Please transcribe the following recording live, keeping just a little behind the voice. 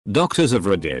Doctors of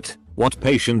Reddit, what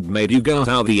patient made you go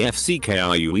how the FCK,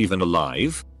 are you even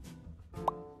alive?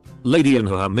 Lady in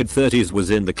her mid-30s was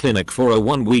in the clinic for a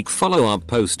 1-week follow-up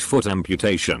post-foot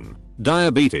amputation.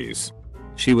 Diabetes.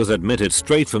 She was admitted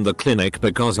straight from the clinic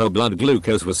because her blood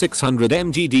glucose was 600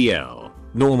 mg/dl.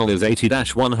 Normal is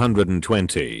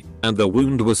 80-120, and the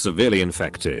wound was severely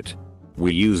infected.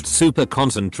 We used super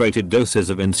concentrated doses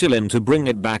of insulin to bring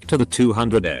it back to the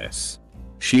 200s.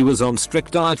 She was on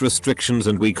strict diet restrictions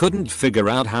and we couldn't figure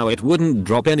out how it wouldn't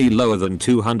drop any lower than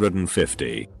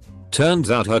 250. Turns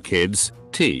out her kids,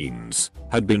 teens,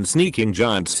 had been sneaking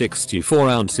giant 64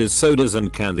 ounces sodas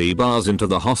and candy bars into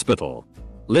the hospital.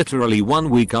 Literally 1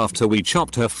 week after we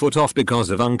chopped her foot off because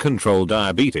of uncontrolled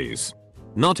diabetes.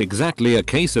 Not exactly a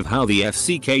case of how the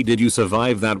FCK did you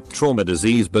survive that trauma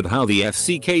disease, but how the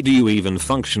FCK do you even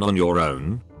function on your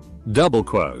own? Double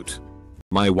quote.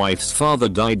 My wife's father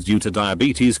died due to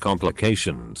diabetes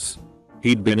complications.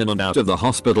 He'd been in and out of the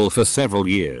hospital for several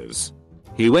years.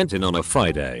 He went in on a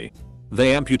Friday.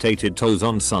 They amputated toes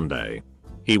on Sunday.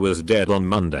 He was dead on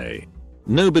Monday.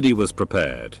 Nobody was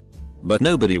prepared. But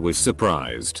nobody was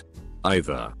surprised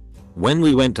either. When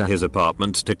we went to his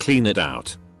apartment to clean it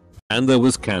out. And there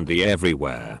was candy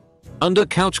everywhere. Under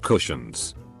couch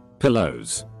cushions.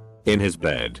 Pillows. In his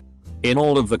bed. In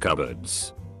all of the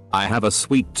cupboards. I have a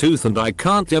sweet tooth and I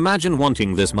can't imagine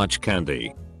wanting this much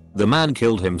candy. The man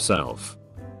killed himself.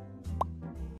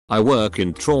 I work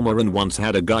in trauma and once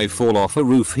had a guy fall off a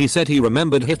roof. He said he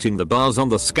remembered hitting the bars on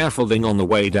the scaffolding on the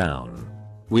way down.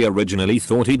 We originally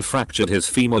thought he'd fractured his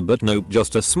femur, but nope,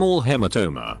 just a small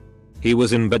hematoma. He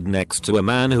was in bed next to a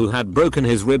man who had broken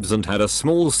his ribs and had a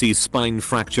small C-spine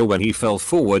fracture when he fell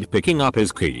forward picking up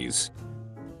his keys.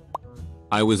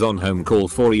 I was on home call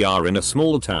for ER in a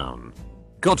small town.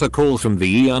 Got a call from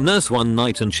the ER nurse one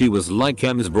night and she was like,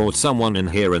 "Em's brought someone in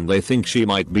here and they think she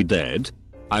might be dead."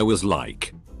 I was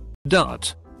like,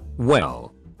 "Dot.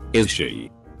 Well, is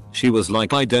she?" She was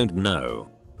like, "I don't know."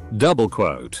 Double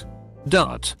quote.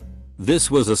 Dot. This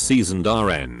was a seasoned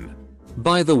RN.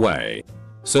 By the way.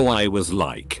 So I was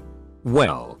like,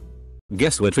 well,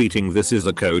 guess we're treating this as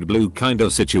a code blue kind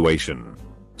of situation.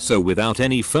 So without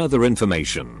any further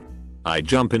information, I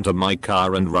jump into my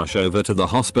car and rush over to the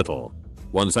hospital.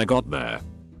 Once I got there,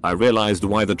 I realized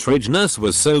why the triage nurse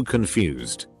was so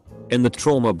confused. In the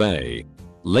trauma bay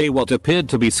lay what appeared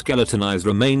to be skeletonized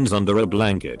remains under a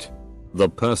blanket. The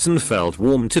person felt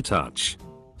warm to touch.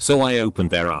 So I opened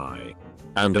their eye.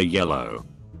 And a yellow,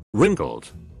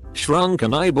 wrinkled,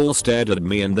 shrunken eyeball stared at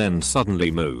me and then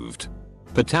suddenly moved.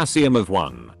 Potassium of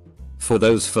 1. For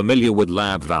those familiar with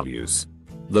lab values.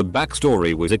 The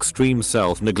backstory was extreme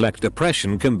self-neglect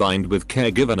depression combined with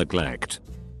caregiver neglect.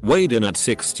 Weighed in at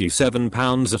 67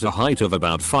 pounds at a height of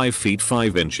about 5 feet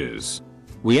 5 inches.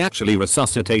 We actually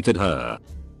resuscitated her.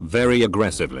 Very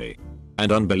aggressively.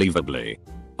 And unbelievably.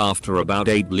 After about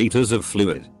 8 liters of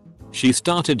fluid. She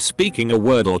started speaking a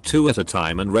word or two at a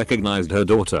time and recognized her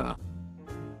daughter.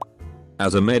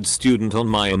 As a med student on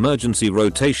my emergency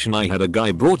rotation, I had a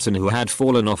guy brought in who had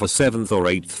fallen off a 7th or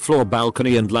 8th floor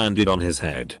balcony and landed on his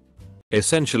head.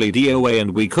 Essentially DOA,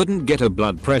 and we couldn't get a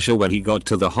blood pressure when he got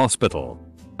to the hospital.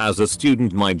 As a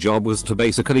student, my job was to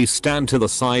basically stand to the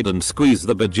side and squeeze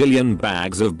the bajillion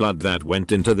bags of blood that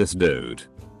went into this dude.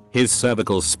 His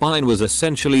cervical spine was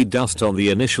essentially dust on the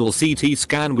initial CT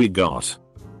scan we got.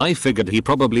 I figured he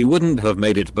probably wouldn't have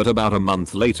made it, but about a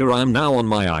month later I'm now on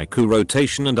my ICU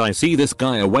rotation and I see this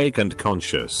guy awake and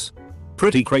conscious.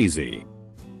 Pretty crazy.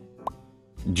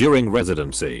 During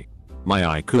residency,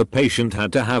 my ICU patient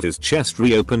had to have his chest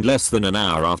reopened less than an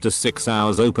hour after 6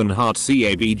 hours open heart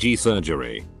CABG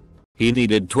surgery. He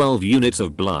needed 12 units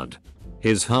of blood.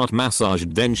 His heart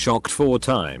massaged then shocked 4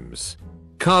 times.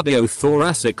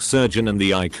 Cardiothoracic surgeon and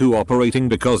the ICU operating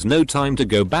because no time to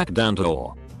go back down to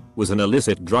or. Was an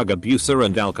illicit drug abuser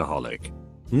and alcoholic.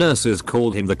 Nurses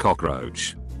called him the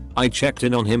cockroach. I checked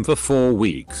in on him for 4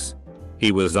 weeks.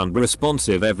 He was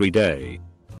unresponsive every day.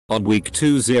 On week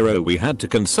 20 we had to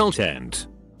consult and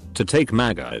to take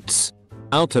maggots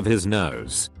out of his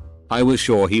nose. I was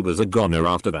sure he was a goner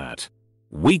after that.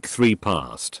 Week 3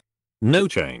 passed. No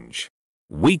change.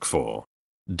 Week 4.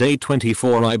 Day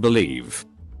 24 I believe.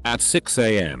 At 6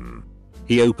 AM.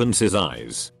 He opens his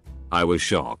eyes. I was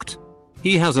shocked.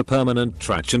 He has a permanent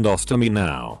tracheostomy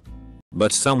now.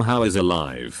 But somehow is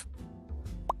alive.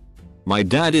 My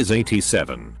dad is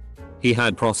 87. He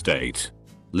had prostate,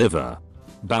 liver,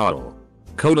 bowel,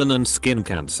 colon and skin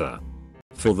cancer.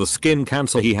 For the skin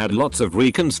cancer he had lots of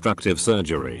reconstructive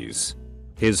surgeries.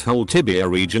 His whole tibia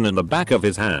region and the back of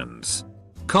his hands.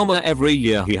 Every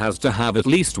year he has to have at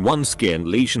least 1 skin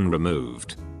lesion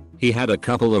removed. He had a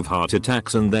couple of heart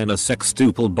attacks and then a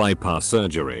sextuple bypass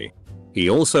surgery. He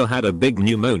also had a big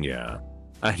pneumonia,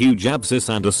 a huge abscess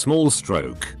and a small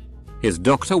stroke. His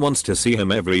doctor wants to see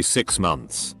him every 6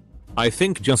 months. I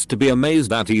think just to be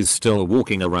amazed that he's still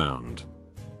walking around.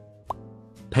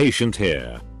 Patient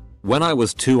here. When I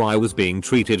was 2 I was being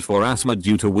treated for asthma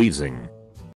due to wheezing,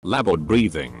 labored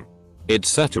breathing,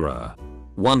 etc.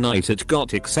 One night it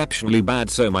got exceptionally bad,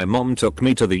 so my mom took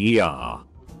me to the ER.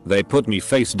 They put me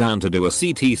face down to do a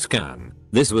CT scan.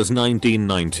 This was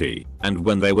 1990, and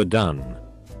when they were done,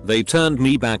 they turned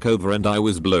me back over and I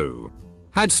was blue.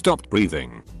 Had stopped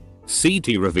breathing.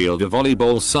 CT revealed a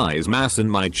volleyball-size mass in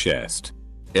my chest.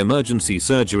 Emergency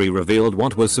surgery revealed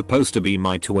what was supposed to be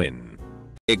my twin.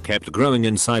 It kept growing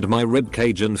inside my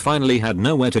ribcage and finally had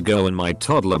nowhere to go in my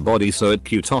toddler body, so it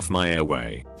cut off my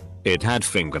airway. It had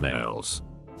fingernails,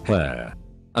 hair,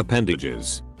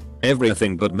 appendages,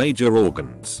 everything but major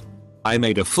organs. I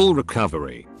made a full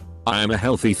recovery. I am a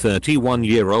healthy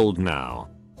 31-year-old now.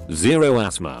 Zero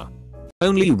asthma.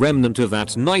 Only remnant of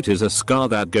that night is a scar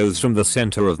that goes from the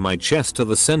center of my chest to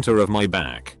the center of my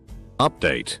back.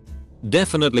 Update.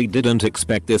 Definitely didn't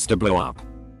expect this to blow up.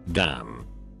 Damn.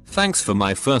 Thanks for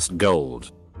my first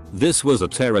gold. This was a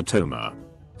teratoma,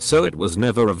 so it was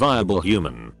never a viable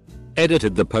human.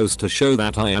 Edited the post to show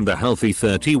that I am the healthy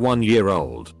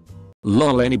 31-year-old.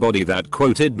 Lol, anybody that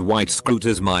quoted White Scoot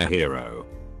is my hero.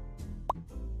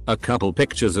 A couple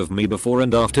pictures of me before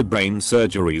and after brain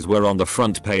surgeries were on the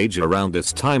front page around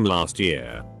this time last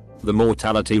year. The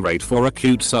mortality rate for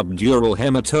acute subdural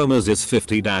hematomas is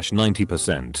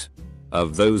 50-90%.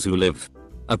 Of those who live,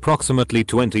 approximately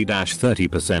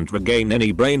 20-30% regain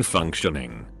any brain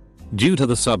functioning due to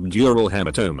the subdural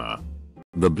hematoma.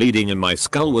 The bleeding in my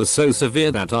skull was so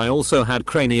severe that I also had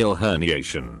cranial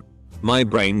herniation. My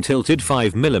brain tilted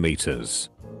 5 millimeters,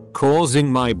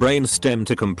 causing my brain stem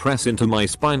to compress into my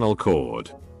spinal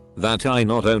cord. That I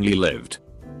not only lived,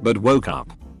 but woke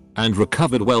up and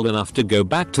recovered well enough to go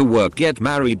back to work, get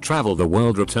married, travel the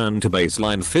world, return to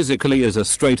baseline physically is a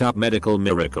straight up medical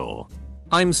miracle.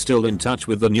 I'm still in touch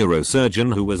with the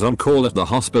neurosurgeon who was on call at the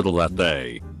hospital that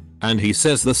day, and he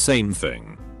says the same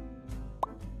thing.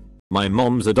 My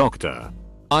mom's a doctor.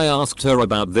 I asked her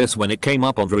about this when it came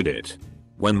up on Reddit.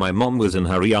 When my mom was in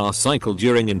her ER cycle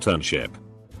during internship,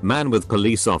 man with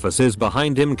police officers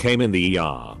behind him came in the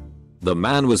ER. The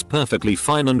man was perfectly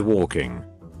fine and walking.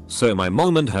 So my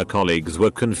mom and her colleagues were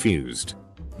confused.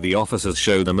 The officers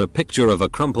showed them a picture of a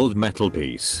crumpled metal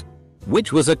piece,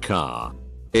 which was a car.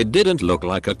 It didn't look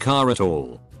like a car at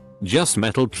all, just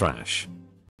metal trash.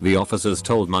 The officers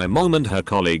told my mom and her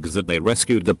colleagues that they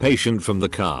rescued the patient from the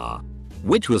car,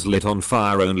 which was lit on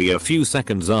fire only a few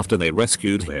seconds after they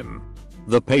rescued him.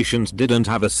 The patient didn't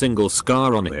have a single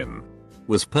scar on him,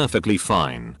 was perfectly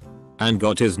fine, and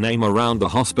got his name around the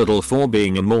hospital for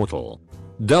being immortal.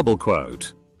 Double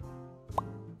quote.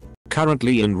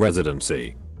 Currently in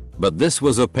residency. But this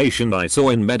was a patient I saw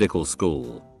in medical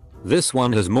school. This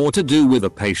one has more to do with a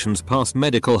patient's past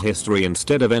medical history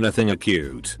instead of anything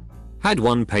acute. Had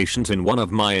one patient in one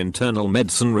of my internal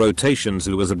medicine rotations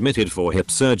who was admitted for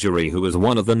hip surgery, who was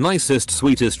one of the nicest,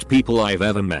 sweetest people I've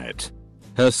ever met.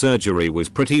 Her surgery was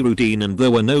pretty routine and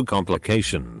there were no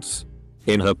complications.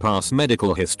 In her past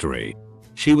medical history,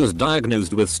 she was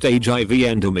diagnosed with stage IV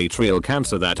endometrial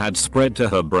cancer that had spread to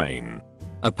her brain.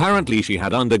 Apparently she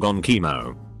had undergone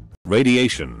chemo,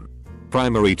 radiation,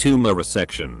 primary tumor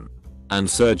resection, and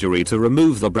surgery to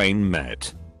remove the brain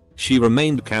met. She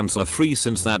remained cancer-free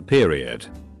since that period.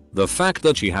 The fact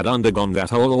that she had undergone that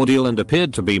whole ordeal and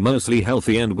appeared to be mostly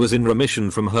healthy and was in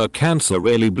remission from her cancer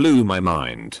really blew my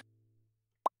mind.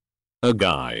 A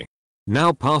guy,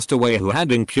 now passed away, who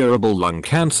had incurable lung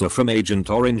cancer from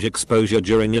Agent Orange exposure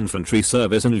during infantry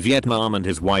service in Vietnam, and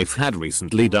his wife had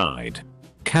recently died.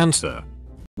 Cancer.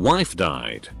 Wife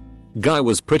died. Guy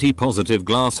was pretty positive,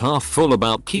 glass half full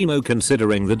about chemo,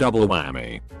 considering the double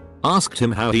whammy. Asked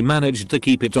him how he managed to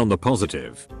keep it on the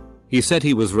positive. He said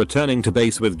he was returning to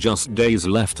base with just days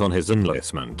left on his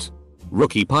enlistment.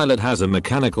 Rookie pilot has a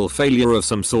mechanical failure of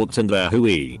some sort in their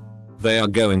hui. They are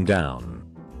going down.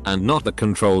 And not the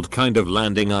controlled kind of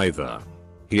landing either.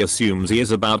 He assumes he is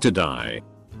about to die.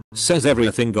 Says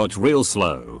everything got real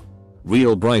slow,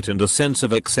 real bright, and a sense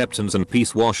of acceptance and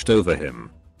peace washed over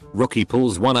him. Rookie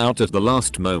pulls one out at the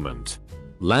last moment.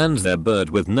 Lands their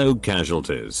bird with no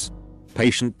casualties.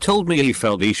 Patient told me he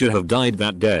felt he should have died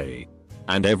that day.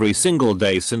 And every single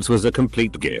day since was a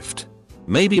complete gift.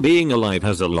 Maybe being alive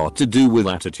has a lot to do with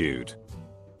attitude.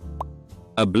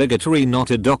 Obligatory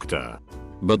not a doctor.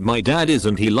 But my dad is,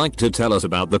 and he liked to tell us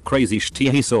about the crazy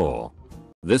shit he saw.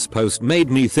 This post made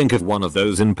me think of one of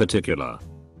those in particular.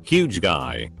 Huge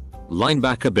guy.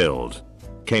 Linebacker build.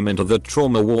 Came into the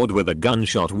trauma ward with a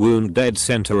gunshot wound dead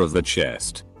center of the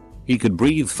chest. He could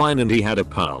breathe fine and he had a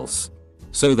pulse.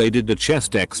 So they did a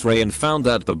chest x-ray and found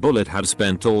that the bullet had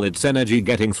spent all its energy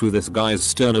getting through this guy's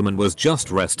sternum and was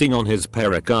just resting on his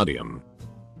pericardium.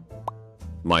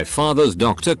 My father's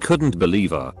doctor couldn't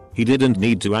believe her. He didn't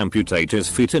need to amputate his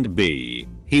feet and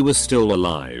he was still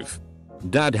alive.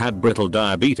 Dad had brittle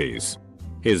diabetes.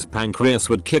 His pancreas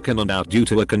would kick in and out due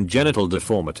to a congenital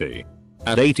deformity.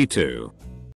 At 82.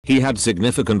 He had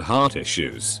significant heart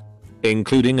issues,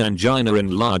 including angina,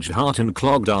 enlarged heart and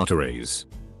clogged arteries.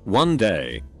 One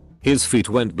day, his feet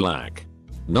went black.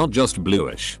 Not just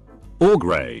bluish or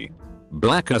grey.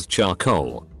 Black as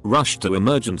charcoal. Rushed to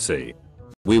emergency.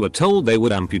 We were told they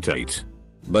would amputate.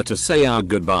 But to say our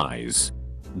goodbyes,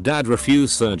 Dad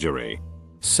refused surgery.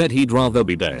 Said he'd rather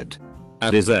be dead.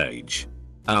 At his age.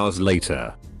 Hours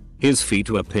later, his feet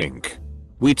were pink.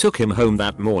 We took him home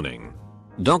that morning.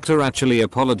 Doctor actually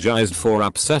apologized for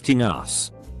upsetting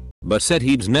us, but said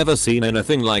he'd never seen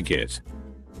anything like it.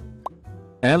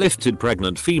 Airlifted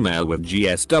pregnant female with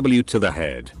GSW to the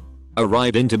head. A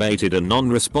ride intubated and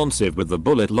non-responsive with the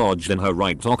bullet lodged in her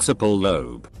right occipital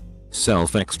lobe.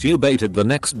 Self-extubated the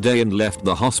next day and left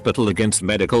the hospital against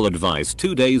medical advice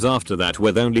 2 days after that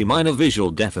with only minor visual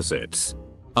deficits.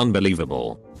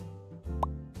 Unbelievable.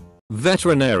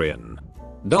 Veterinarian.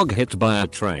 Dog hit by a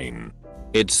train.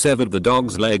 It severed the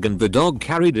dog's leg and the dog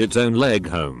carried its own leg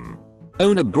home.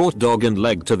 Owner brought dog and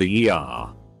leg to the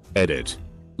ER. Edit.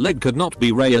 Leg could not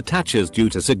be reattached due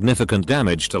to significant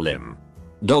damage to limb.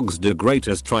 Dogs do great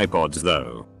as tripods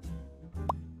though.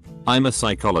 I'm a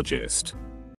psychologist.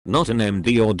 Not an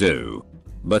MD or do.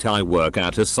 But I work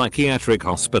at a psychiatric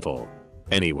hospital.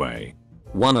 Anyway.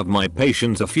 One of my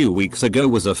patients a few weeks ago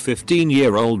was a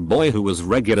 15-year-old boy who was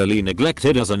regularly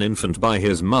neglected as an infant by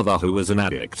his mother who was an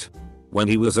addict. When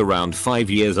he was around 5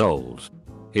 years old,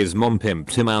 his mom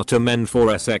pimped him out to men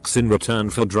for sex in return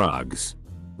for drugs.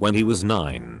 When he was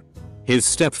 9, his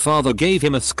stepfather gave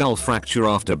him a skull fracture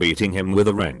after beating him with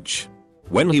a wrench.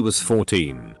 When he was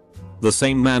 14, the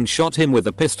same man shot him with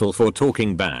a pistol for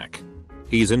talking back.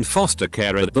 He's in foster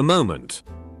care at the moment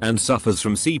and suffers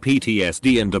from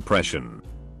CPTSD and depression.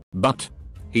 But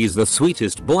he's the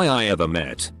sweetest boy I ever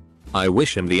met. I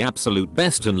wish him the absolute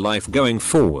best in life going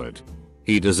forward.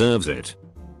 He deserves it.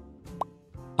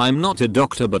 I'm not a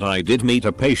doctor, but I did meet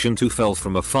a patient who fell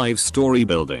from a 5-story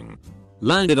building.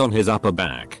 Landed on his upper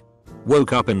back.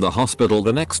 Woke up in the hospital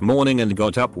the next morning and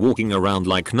got up walking around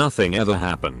like nothing ever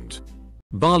happened.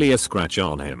 Barely a scratch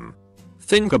on him.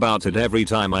 Think about it every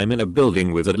time I'm in a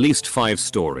building with at least 5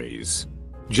 stories.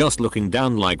 Just looking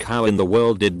down like how in the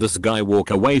world did this guy walk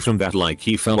away from that like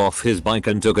he fell off his bike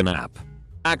and took a nap.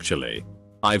 Actually,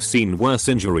 I've seen worse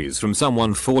injuries from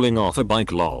someone falling off a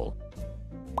bike lol.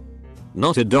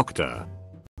 Not a doctor,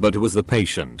 but was the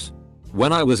patient.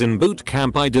 When I was in boot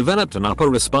camp I developed an upper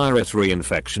respiratory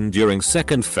infection during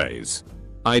second phase.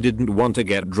 I didn't want to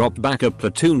get dropped back a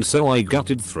platoon so I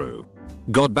gutted through.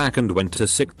 Got back and went to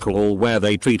sick call where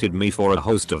they treated me for a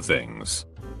host of things.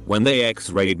 When they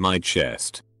x-rayed my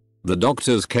chest, the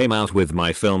doctors came out with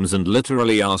my films and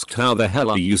literally asked, how the hell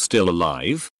are you still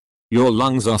alive? Your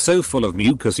lungs are so full of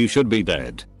mucus you should be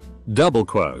dead. Double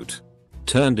quote.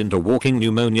 Turned into walking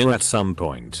pneumonia at some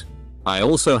point. I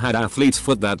also had athlete's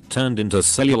foot that turned into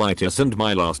cellulitis and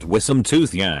my last wisdom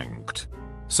tooth yanked.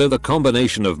 So the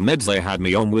combination of meds they had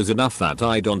me on was enough that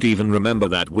I don't even remember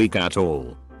that week at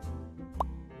all.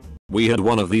 We had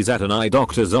one of these at an eye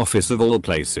doctor's office of all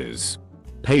places.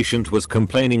 Patient was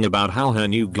complaining about how her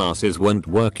new glasses weren't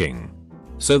working.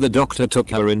 So the doctor took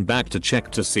her in back to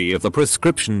check to see if the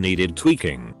prescription needed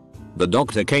tweaking. The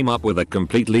doctor came up with a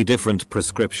completely different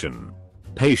prescription.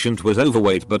 Patient was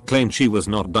overweight but claimed she was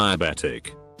not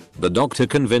diabetic. The doctor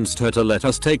convinced her to let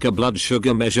us take a blood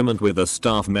sugar measurement with a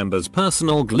staff member's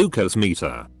personal glucose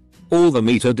meter. All the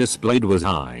meter displayed was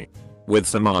high. With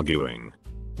some arguing,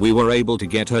 we were able to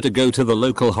get her to go to the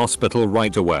local hospital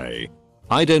right away.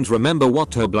 I don't remember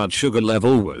what her blood sugar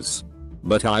level was,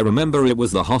 but I remember it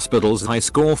was the hospital's high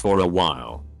score for a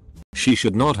while. She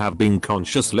should not have been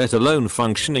conscious, let alone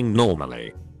functioning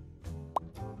normally.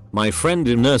 My friend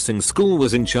in nursing school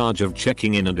was in charge of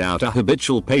checking in and out a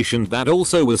habitual patient that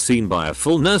also was seen by a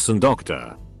full nurse and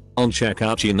doctor. On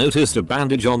checkout she noticed a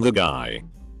bandage on the guy.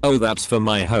 Oh, that's for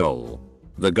my hole.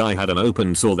 The guy had an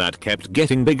open sore that kept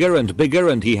getting bigger and bigger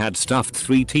and he had stuffed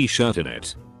 3 t-shirt in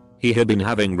it. He had been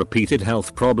having repeated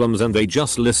health problems and they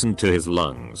just listened to his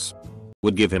lungs.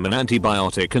 Would give him an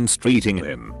antibiotic and treating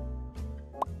him.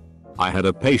 I had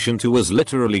a patient who was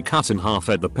literally cut in half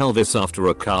at the pelvis after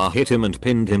a car hit him and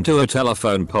pinned him to a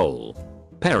telephone pole.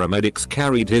 paramedics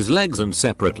carried his legs and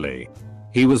separately.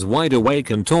 He was wide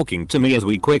awake and talking to me as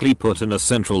we quickly put in a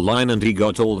central line, and he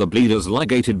got all the bleeders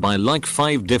ligated by like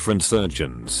 5 different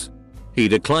surgeons. He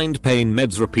declined pain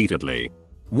meds repeatedly.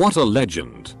 What a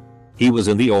legend. He was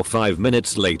in the OR 5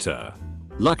 minutes later.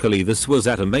 Luckily this was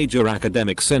at a major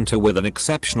academic center with an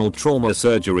exceptional trauma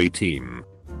surgery team.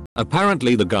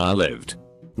 Apparently the guy lived.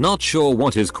 Not sure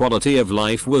what his quality of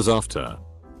life was after,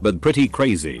 but pretty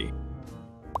crazy.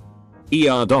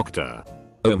 ER doctor.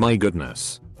 Oh my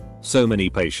goodness. So many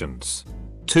patients.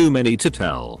 Too many to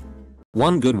tell.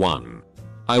 One good one.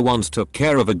 I once took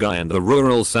care of a guy in the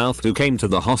rural south who came to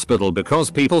the hospital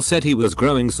because people said he was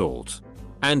growing salt.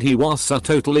 And he was so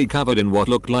totally covered in what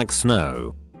looked like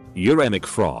snow. Uremic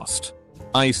frost.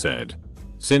 I said.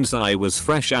 Since I was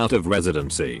fresh out of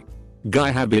residency.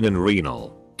 Guy had been in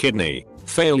renal, kidney,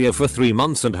 failure for 3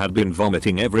 months and had been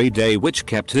vomiting every day, which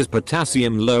kept his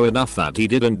potassium low enough that he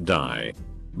didn't die.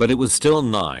 But it was still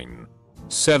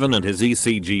 9.7 and his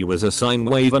ECG was a sine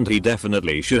wave and he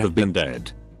definitely should have been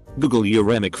dead. Google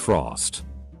uremic frost.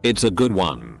 It's a good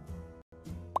one.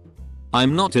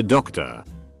 I'm not a doctor,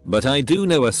 but I do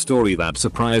know a story that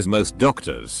surprised most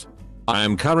doctors. I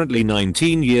am currently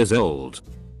 19 years old.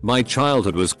 My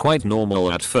childhood was quite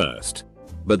normal at first,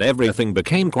 but everything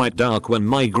became quite dark when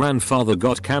my grandfather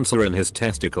got cancer in his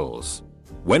testicles.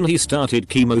 When he started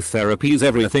chemotherapies,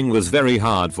 everything was very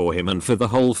hard for him and for the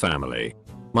whole family.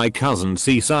 My cousin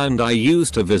Cisa and I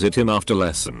used to visit him after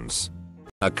lessons.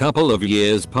 A couple of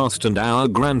years passed and our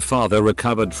grandfather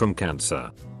recovered from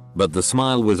cancer. But the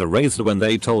smile was erased when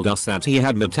they told us that he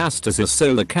had metastasis,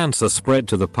 so the cancer spread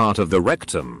to the part of the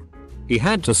rectum. He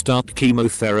had to start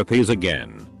chemotherapies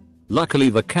again. Luckily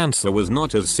the cancer was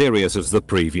not as serious as the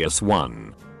previous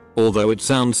one. Although it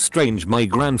sounds strange, my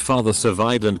grandfather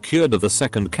survived and cured of the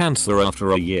second cancer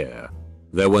after a year.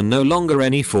 There were no longer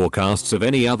any forecasts of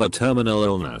any other terminal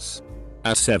illness.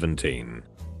 At 17,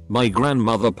 my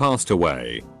grandmother passed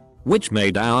away, which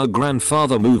made our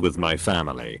grandfather move with my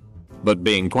family. But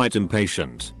being quite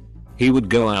impatient, he would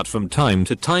go out from time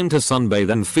to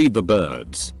sunbathe and feed the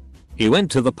birds. He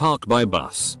went to the park by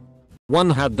bus.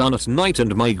 One had done at night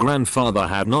and my grandfather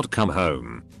had not come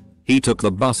home. He took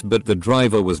the bus but the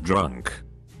driver was drunk.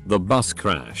 The bus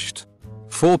crashed.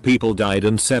 4 people died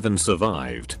and 7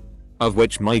 survived, of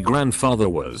which my grandfather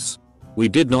was. We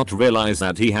did not realize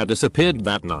that he had disappeared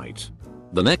that night.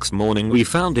 The next morning we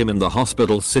found him in the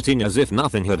hospital sitting as if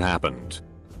nothing had happened.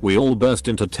 We all burst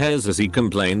into tears as he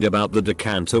complained about the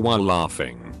decanter while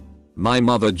laughing. My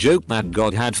mother joked that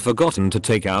God had forgotten to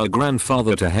take our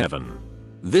grandfather to heaven.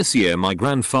 This year my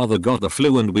grandfather got the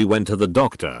flu and we went to the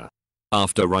doctor.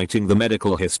 After writing the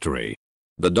medical history,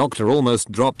 the doctor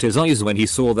almost dropped his eyes when he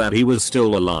saw that he was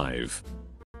still alive.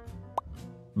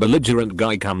 Belligerent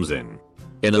guy comes in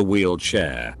a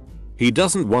wheelchair. He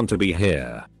doesn't want to be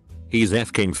here. He's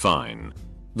f***ing fine.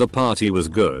 The party was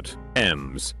good.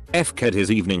 Ems f***ed his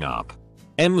evening up.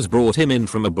 Ems brought him in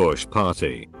from a bush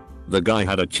party. The guy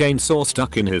had a chainsaw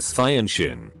stuck in his thigh and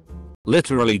shin.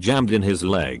 Literally jammed in his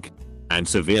leg. And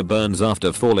severe burns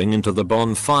after falling into the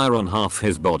bonfire on half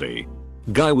his body.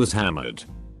 Guy was hammered.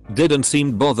 Didn't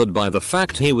seem bothered by the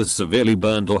fact he was severely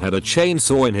burned or had a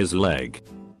chainsaw in his leg.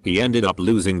 He ended up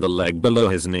losing the leg below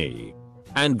his knee.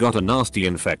 And got a nasty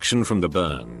infection from the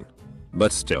burn.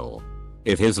 But still,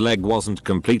 if his leg wasn't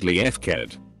completely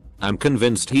f***ed, I'm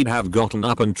convinced he'd have gotten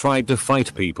up and tried to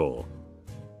fight people.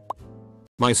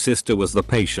 My sister was the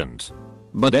patient.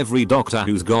 But every doctor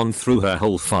who's gone through her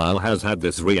whole file has had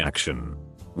this reaction.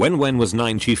 When was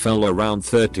 9, she fell around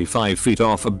 35 feet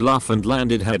off a bluff and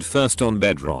landed headfirst on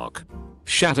bedrock.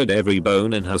 Shattered every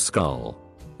bone in her skull.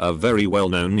 A very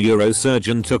well-known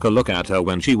neurosurgeon took a look at her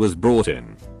when she was brought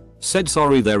in. Said,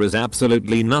 "Sorry, there is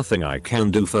absolutely nothing I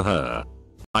can do for her.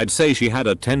 I'd say she had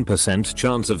a 10%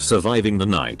 chance of surviving the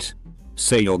night.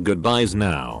 Say your goodbyes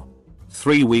now."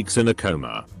 3 weeks in a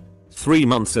coma. 3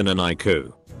 months in an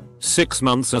ICU. 6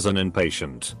 months as an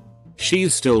inpatient.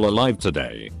 She's still alive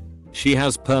today. She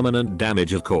has permanent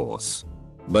damage, of course.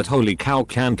 But holy cow,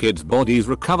 can kids' bodies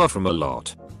recover from a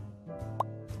lot.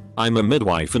 I'm a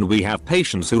midwife and we have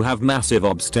patients who have massive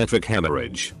obstetric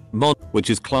hemorrhage, which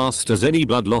is classed as any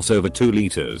blood loss over 2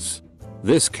 liters.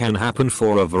 This can happen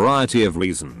for a variety of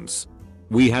reasons.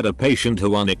 We had a patient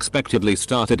who unexpectedly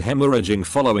started hemorrhaging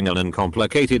following an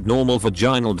uncomplicated normal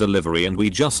vaginal delivery and we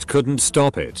just couldn't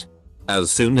stop it. As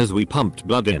soon as we pumped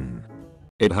blood in,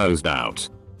 it hosed out.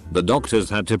 The doctors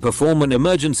had to perform an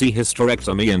emergency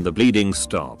hysterectomy and the bleeding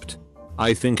stopped.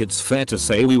 I think it's fair to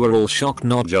say we were all shocked,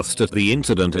 not just at the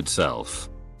incident itself,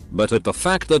 but at the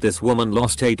fact that this woman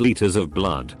lost 8 liters of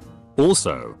blood.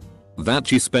 Also, that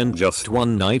she spent just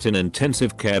one night in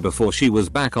intensive care before she was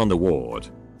back on the ward,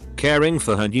 caring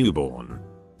for her newborn.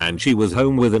 And she was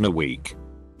home within a week.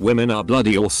 Women are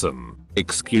bloody awesome,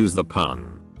 excuse the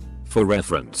pun. For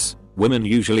reference, women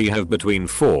usually have between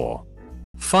 2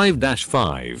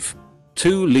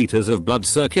 liters of blood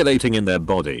circulating in their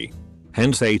body.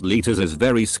 Hence 8 liters is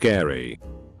very scary.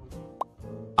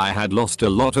 I had lost a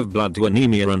lot of blood to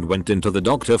anemia and went into the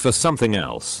doctor for something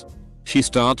else. She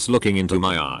starts looking into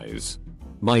my eyes,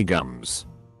 my gums,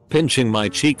 pinching my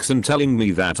cheeks and telling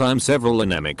me that I'm severely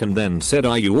anemic, and then said,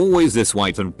 "Are you always this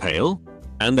white and pale?"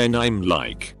 And then I'm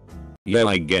like, "Yeah,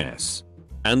 I guess."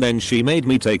 And then she made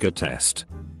me take a test.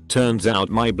 Turns out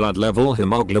my blood level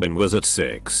hemoglobin was at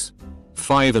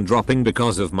 6.5 and dropping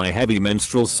because of my heavy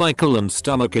menstrual cycle and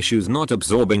stomach issues not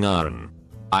absorbing iron.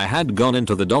 I had gone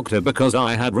into the doctor because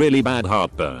I had really bad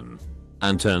heartburn.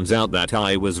 And turns out that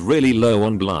I was really low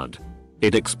on blood.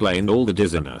 It explained all the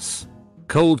dizziness,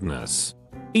 coldness,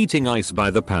 eating ice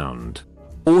by the pound.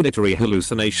 Auditory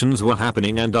hallucinations were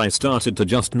happening and I started to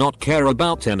just not care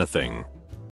about anything.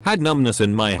 Had numbness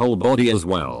in my whole body as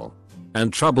well.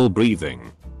 And trouble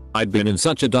breathing. I'd been in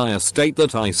such a dire state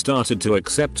that I started to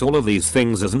accept all of these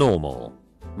things as normal.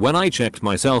 When I checked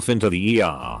myself into the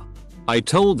ER, I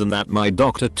told them that my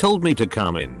doctor told me to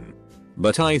come in.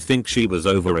 But I think she was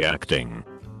overreacting.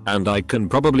 And I can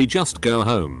probably just go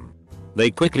home. They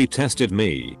quickly tested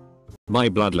me. My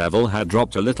blood level had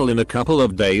dropped a little in a couple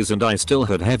of days and I still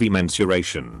had heavy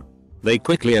menstruation. They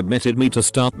quickly admitted me to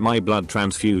start my blood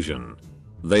transfusion.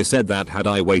 They said that had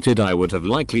I waited I would have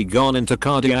likely gone into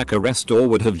cardiac arrest or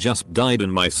would have just died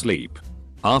in my sleep.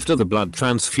 After the blood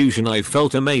transfusion I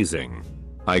felt amazing.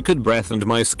 I could breathe and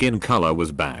my skin color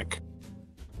was back.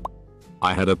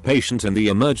 I had a patient in the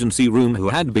emergency room who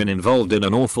had been involved in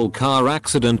an awful car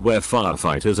accident where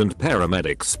firefighters and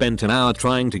paramedics spent an hour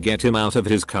trying to get him out of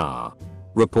his car.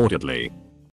 Reportedly,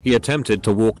 he attempted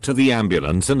to walk to the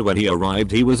ambulance and when he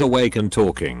arrived he was awake and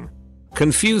talking.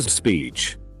 Confused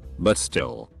speech. But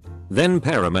still. Then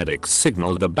paramedics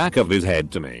signaled the back of his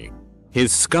head to me.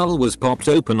 His skull was popped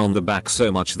open on the back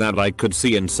so much that I could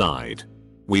see inside.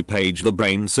 We paged the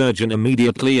brain surgeon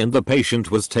immediately and the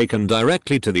patient was taken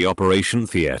directly to the operation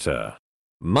theater.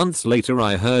 Months later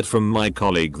I heard from my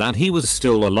colleague that he was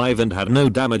still alive and had no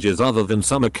damages other than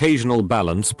some occasional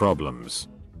balance problems.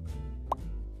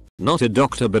 Not a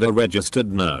doctor but a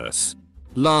registered nurse.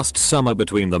 Last summer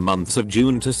between the months of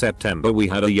June to September we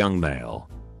had a young male,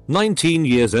 19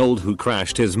 years old, who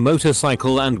crashed his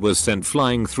motorcycle and was sent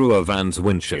flying through a van's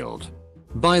windshield.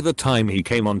 By the time he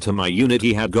came onto my unit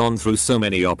he had gone through so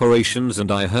many operations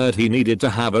and I heard he needed to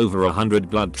have over 100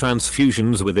 blood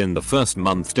transfusions within the first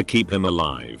month to keep him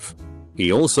alive.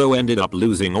 He also ended up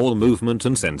losing all movement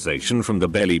and sensation from the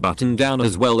belly button down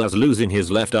as well as losing his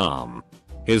left arm.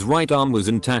 His right arm was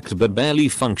intact but barely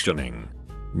functioning.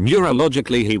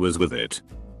 Neurologically he was with it.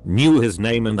 Knew his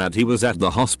name and that he was at the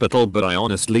hospital, but I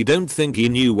honestly don't think he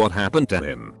knew what happened to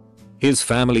him. His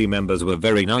family members were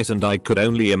very nice and I could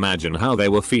only imagine how they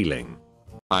were feeling.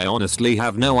 I honestly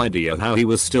have no idea how he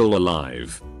was still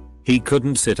alive. He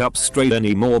couldn't sit up straight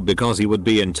anymore because he would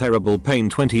be in terrible pain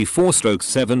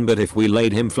 24/7, but if we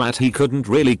laid him flat he couldn't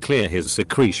really clear his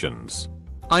secretions.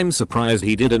 I'm surprised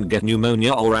he didn't get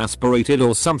pneumonia or aspirated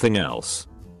or something else.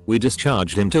 We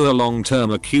discharged him to a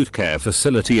long-term acute care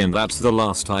facility and that's the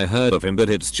last I heard of him, but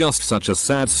it's just such a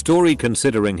sad story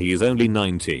considering he's only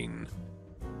 19.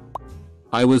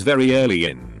 I was very early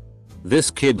in.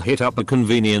 This kid hit up a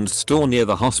convenience store near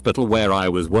the hospital where I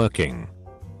was working.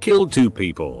 Killed 2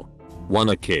 people. One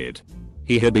a kid.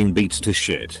 He had been beat to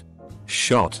shit,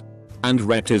 shot, and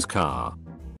wrecked his car.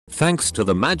 Thanks to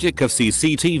the magic of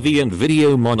CCTV and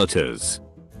video monitors,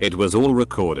 it was all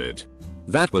recorded.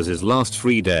 That was his last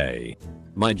free day.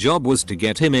 My job was to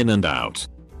get him in and out.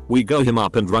 We got him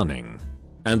up and running.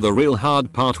 And the real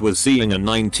hard part was seeing a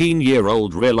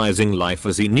 19-year-old realizing life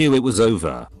as he knew it was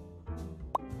over.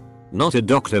 Not a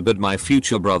doctor, but my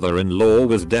future brother-in-law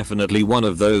was definitely one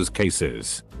of those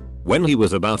cases. When he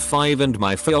was about 5 and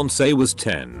my fiancée was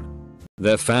 10.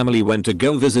 Their family went to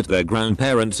go visit their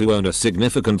grandparents who own a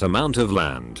significant amount of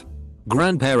land.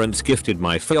 Grandparents gifted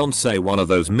my fiancée one of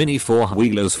those mini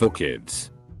 4-wheelers for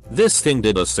kids. This thing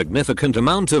did a significant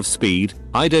amount of speed.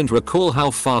 I don't recall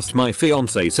how fast my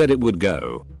fiancé said it would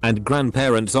go, and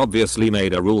grandparents obviously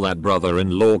made a rule that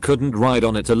brother-in-law couldn't ride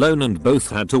on it alone and both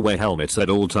had to wear helmets at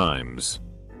all times.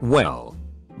 Well,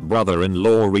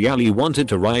 brother-in-law really wanted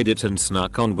to ride it and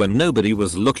snuck on when nobody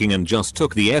was looking and just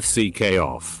took the FCK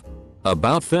off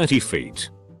about 30 feet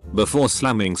before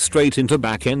slamming straight into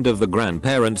back end of the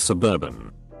grandparents'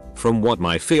 Suburban. From what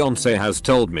my fiance has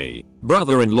told me,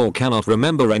 brother-in-law cannot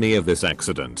remember any of this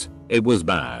accident. It was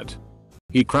bad.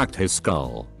 He cracked his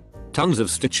skull. Tons of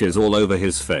stitches all over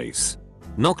his face.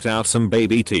 Knocked out some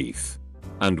baby teeth.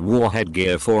 And wore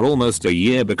headgear for almost a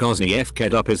year because he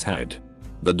FK'd up his head.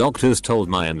 The doctors told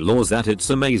my in-laws that it's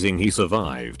amazing he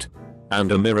survived.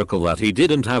 And a miracle that he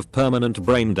didn't have permanent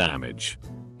brain damage.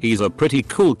 He's a pretty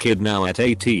cool kid now at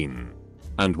 18.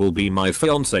 And will be my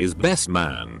fiance's best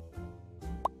man.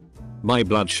 My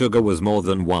blood sugar was more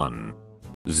than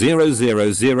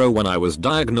 1,000 when I was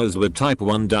diagnosed with type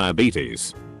 1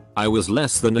 diabetes. I was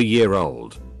less than a year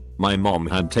old. My mom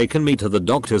had taken me to the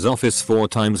doctor's office 4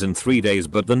 times in 3 days,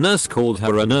 but the nurse called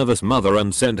her a nervous mother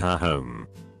and sent her home.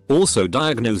 Also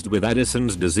diagnosed with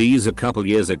Addison's disease a couple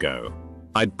years ago.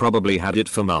 I'd probably had it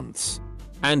for months.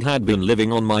 And had been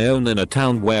living on my own in a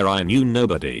town where I knew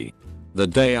nobody. The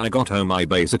day I got home I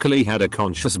basically had a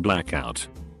conscious blackout.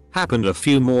 Happened a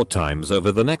few more times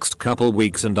over the next couple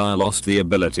weeks and I lost the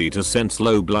ability to sense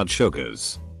low blood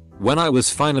sugars. When I was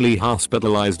finally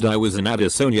hospitalized I was in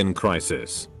Addisonian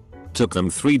crisis. Took them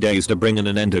 3 days to bring in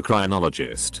an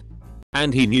endocrinologist.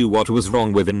 And he knew what was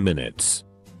wrong within minutes.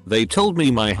 They told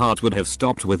me my heart would have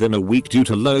stopped within a week due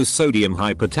to low sodium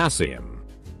high potassium.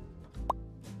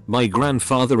 My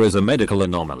grandfather is a medical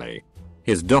anomaly.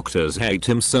 His doctors hate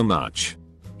him so much.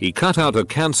 He cut out a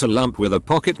cancer lump with a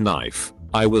pocket knife.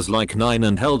 I was like 9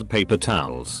 and held paper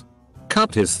towels.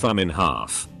 Cut his thumb in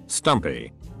half,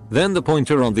 stumpy. Then the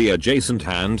pointer on the adjacent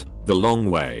hand, the long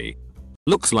way.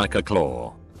 Looks like a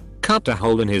claw. Cut a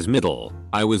hole in his middle.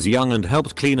 I was young and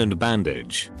helped clean and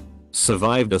bandage.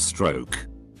 Survived a stroke.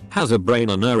 Has a brain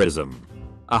aneurysm.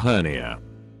 A hernia.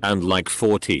 And like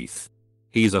 4 teeth.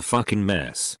 He's a fucking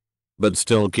mess. But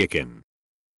still kicking.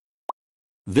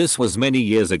 This was many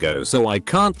years ago so I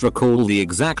can't recall the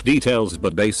exact details,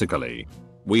 but basically,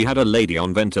 we had a lady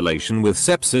on ventilation with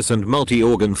sepsis and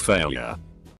multi-organ failure.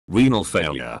 Renal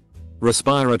failure.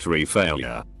 Respiratory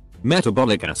failure.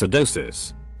 Metabolic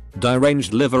acidosis.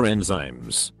 Deranged liver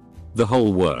enzymes. The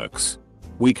whole works.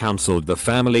 We counseled the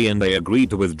family and they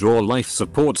agreed to withdraw life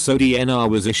support, so DNR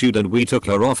was issued and we took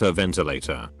her off her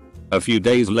ventilator. A few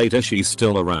days later she's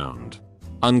still around.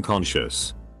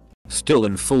 Unconscious. Still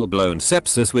in full-blown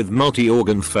sepsis with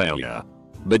multi-organ failure.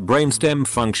 But brainstem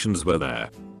functions were there.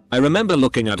 I remember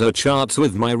looking at her charts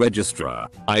with my registrar,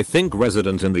 I think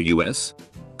resident in the US,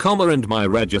 and my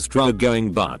registrar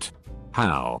going, but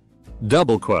how?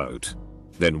 Double quote.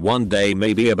 Then one day,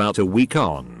 maybe about a week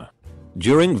on,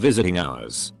 during visiting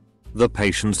hours, the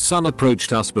patient's son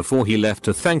approached us before he left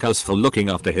to thank us for looking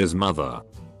after his mother.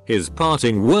 His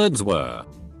parting words were,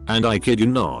 and I kid you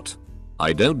not,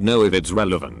 I don't know if it's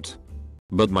relevant,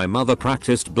 but my mother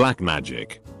practiced black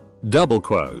magic. Double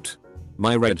quote.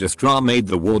 My registrar made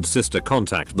the ward sister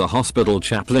contact the hospital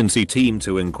chaplaincy team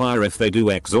to inquire if they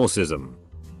do exorcism.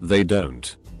 They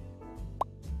don't.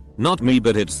 Not me,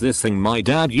 but it's this thing my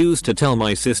dad used to tell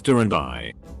my sister and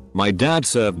I. My dad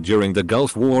served during the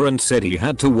Gulf War and said he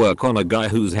had to work on a guy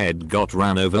whose head got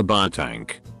ran over by a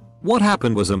tank. What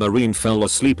happened was a Marine fell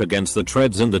asleep against the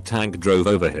treads and the tank drove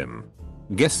over him.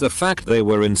 Guess the fact they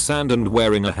were in sand and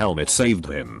wearing a helmet saved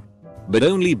him. But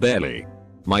only barely.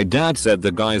 My dad said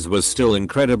the guy was still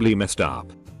incredibly messed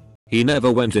up. He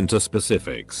never went into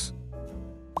specifics.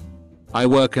 I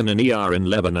work in an ER in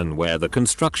Lebanon where the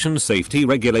construction safety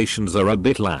regulations are a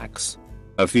bit lax.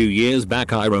 A few years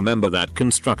back I remember that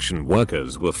construction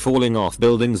workers were falling off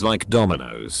buildings like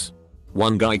dominoes.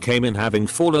 One guy came in having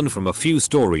fallen from a few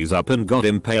stories up and got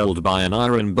impaled by an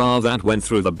iron bar that went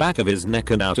through the back of his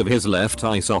neck and out of his left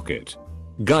eye socket.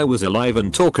 Guy was alive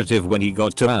and talkative when he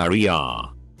got to our ER.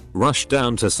 Rushed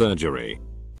down to surgery.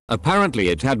 Apparently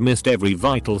it had missed every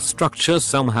vital structure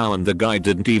somehow and the guy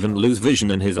didn't even lose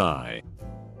vision in his eye.